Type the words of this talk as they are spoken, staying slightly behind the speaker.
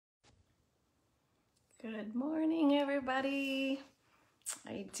Good morning, everybody.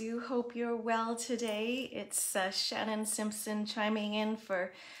 I do hope you're well today. It's Shannon Simpson chiming in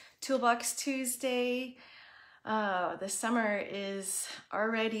for Toolbox Tuesday. The summer is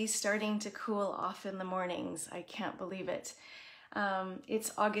already starting to cool off in the mornings. I can't believe it.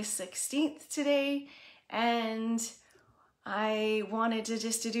 It's August 16th today, and I wanted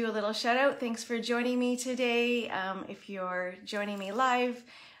to do a little shout out. Thanks for joining me today. If you're joining me live,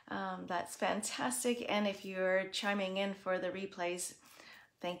 that's fantastic. And if you're chiming in for the replays,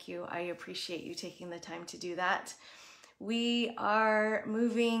 thank you. I appreciate you taking the time to do that. We are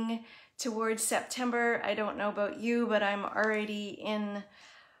moving towards September. I don't know about you, but I'm already in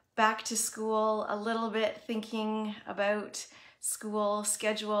back to school a little bit, thinking about school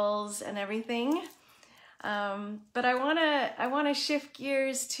schedules and everything. But I wanna shift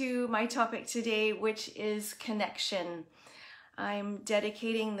gears to my topic today, which is connection. I'm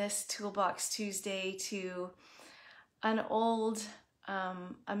dedicating this Toolbox Tuesday to an old,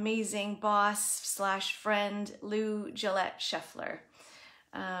 amazing boss / friend, Lou Gillette Scheffler.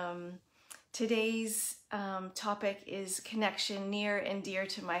 Today's topic is connection, near and dear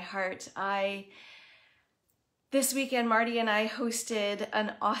to my heart. This weekend, Marty and I hosted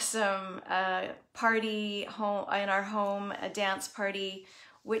an awesome party in our home, a dance party,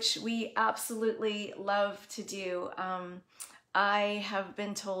 which we absolutely love to do. I have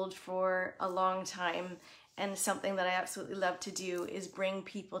been told for a long time, and something that I absolutely love to do is bring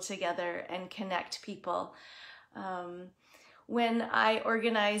people together and connect people. When I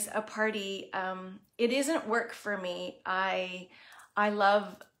organize a party, it isn't work for me. I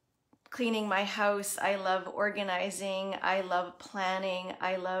love cleaning my house, I love organizing, I love planning,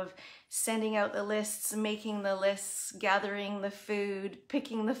 I love sending out the lists, making the lists, gathering the food,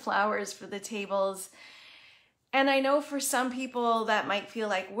 picking the flowers for the tables. And I know for some people that might feel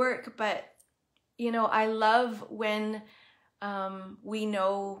like work, but you know, I love when we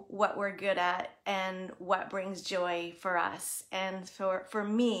know what we're good at and what brings joy for us. And for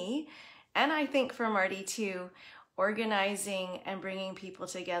me, and I think for Marty too, organizing and bringing people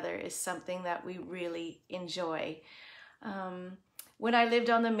together is something that we really enjoy. When I lived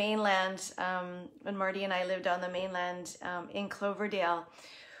on the mainland, when Marty and I lived on the mainland in Cloverdale,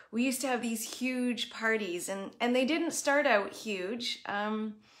 we used to have these huge parties, and they didn't start out huge.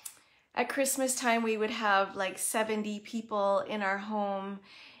 At Christmas time, we would have like 70 people in our home,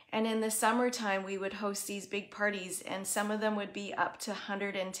 and in the summertime, we would host these big parties, and some of them would be up to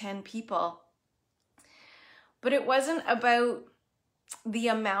 110 people. But it wasn't about the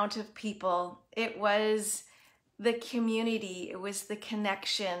amount of people. It was the community. It was the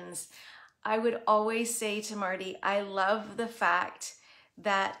connections. I would always say to Marty, I love the fact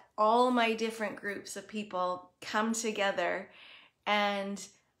that all my different groups of people come together and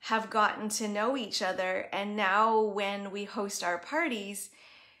have gotten to know each other. And now when we host our parties,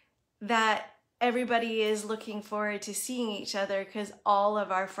 that everybody is looking forward to seeing each other because all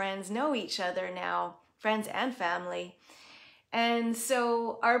of our friends know each other now. Friends and family. And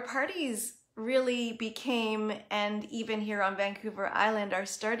so our parties really became, and even here on Vancouver Island, are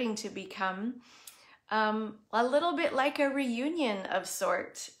starting to become a little bit like a reunion of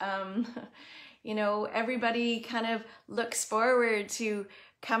sort. You know, everybody kind of looks forward to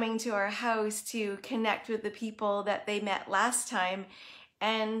coming to our house to connect with the people that they met last time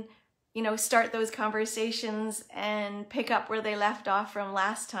and, you know, start those conversations and pick up where they left off from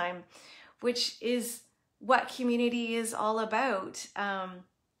last time, which is what community is all about.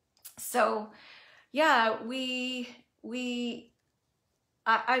 So yeah,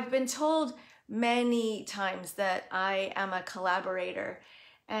 I've been told many times that I am a collaborator,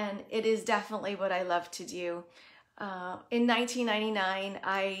 and it is definitely what I love to do. In 1999,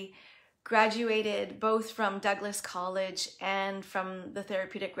 I graduated both from Douglas College and from the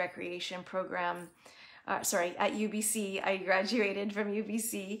Therapeutic Recreation Program. At UBC, I graduated from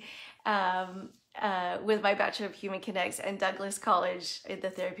UBC. With my Bachelor of Human Kinetics, and Douglas College in the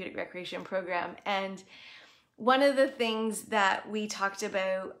Therapeutic Recreation Program. And one of the things that we talked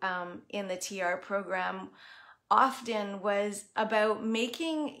about in the TR program often was about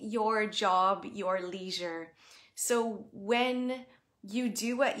making your job your leisure. So when you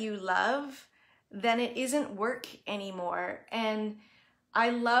do what you love, then it isn't work anymore. And I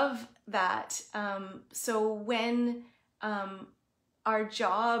love that. So when our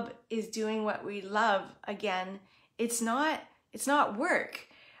job is doing what we love, again, it's not work.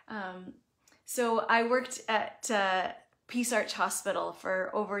 So I worked at Peace Arch Hospital for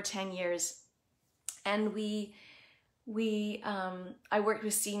over 10 years, and I worked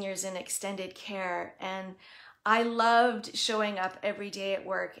with seniors in extended care, and I loved showing up every day at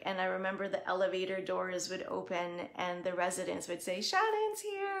work, and I remember the elevator doors would open and the residents would say, "Shannon's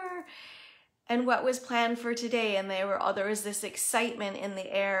here," and what was planned for today, and there was this excitement in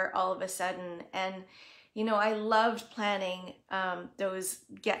the air all of a sudden. And you know, I loved planning those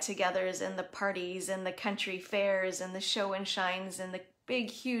get-togethers and the parties and the country fairs and the show and shines and the big,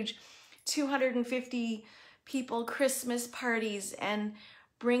 huge 250 people Christmas parties and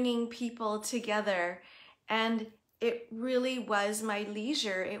bringing people together. And it really was my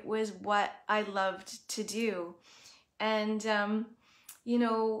leisure. It was what I loved to do. And, you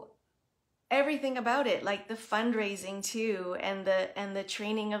know, everything about it, like the fundraising too, and the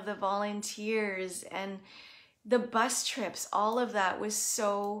training of the volunteers and the bus trips, all of that was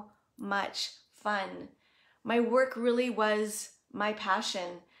so much fun. My work really was my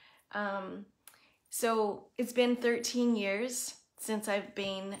passion. So it's been 13 years since I've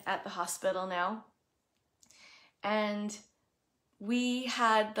been at the hospital now. And we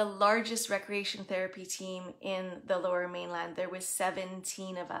had the largest recreation therapy team in the Lower Mainland. There was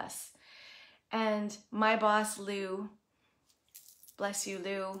 17 of us. And my boss, Lou, bless you,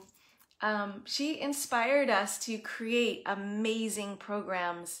 Lou, she inspired us to create amazing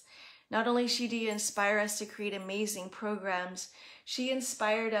programs. Not only did she inspire us to create amazing programs, she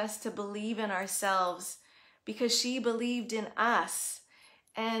inspired us to believe in ourselves because she believed in us.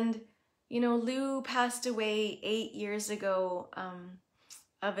 And, you know, Lou passed away 8 years ago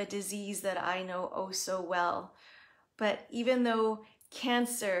of a disease that I know oh so well. But even though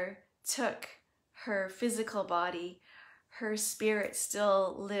cancer took her physical body, her spirit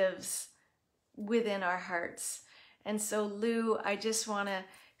still lives within our hearts. And so Lou, I just want to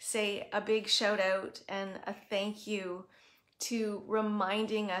say a big shout out and a thank you to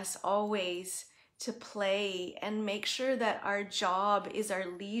reminding us always to play and make sure that our job is our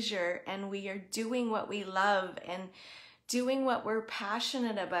leisure and we are doing what we love and doing what we're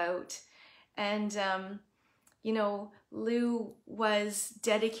passionate about. And, you know, Lou was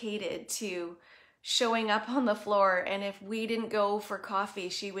dedicated to showing up on the floor, and if we didn't go for coffee,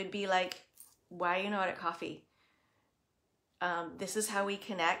 she would be like, "Why are you not at coffee? This is how we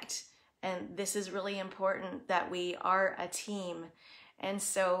connect, and this is really important that we are a team." And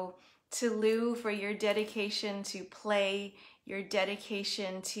so to Lou, for your dedication to play, your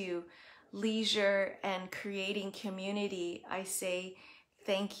dedication to leisure and creating community, I say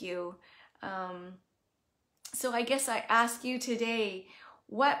thank you. So I guess I ask you today,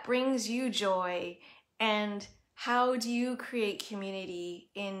 what brings you joy and how do you create community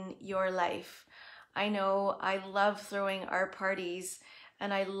in your life? I know I love throwing our parties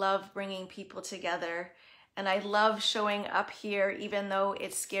and I love bringing people together and I love showing up here even though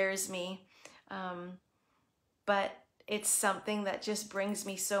it scares me. But it's something that just brings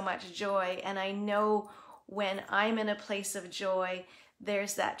me so much joy, and I know when I'm in a place of joy,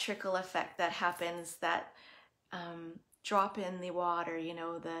 there's that trickle effect that happens, that drop in the water, you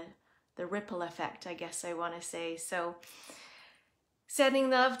know, the ripple effect, I guess I want to say. So sending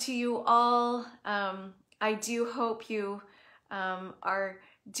love to you all. I do hope you are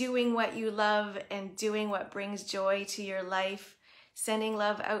doing what you love and doing what brings joy to your life. Sending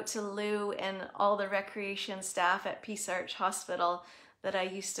love out to Lou and all the recreation staff at Peace Arch Hospital that I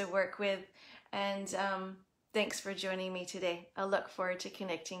used to work with. And thanks for joining me today. I look forward to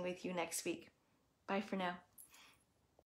connecting with you next week. Bye for now.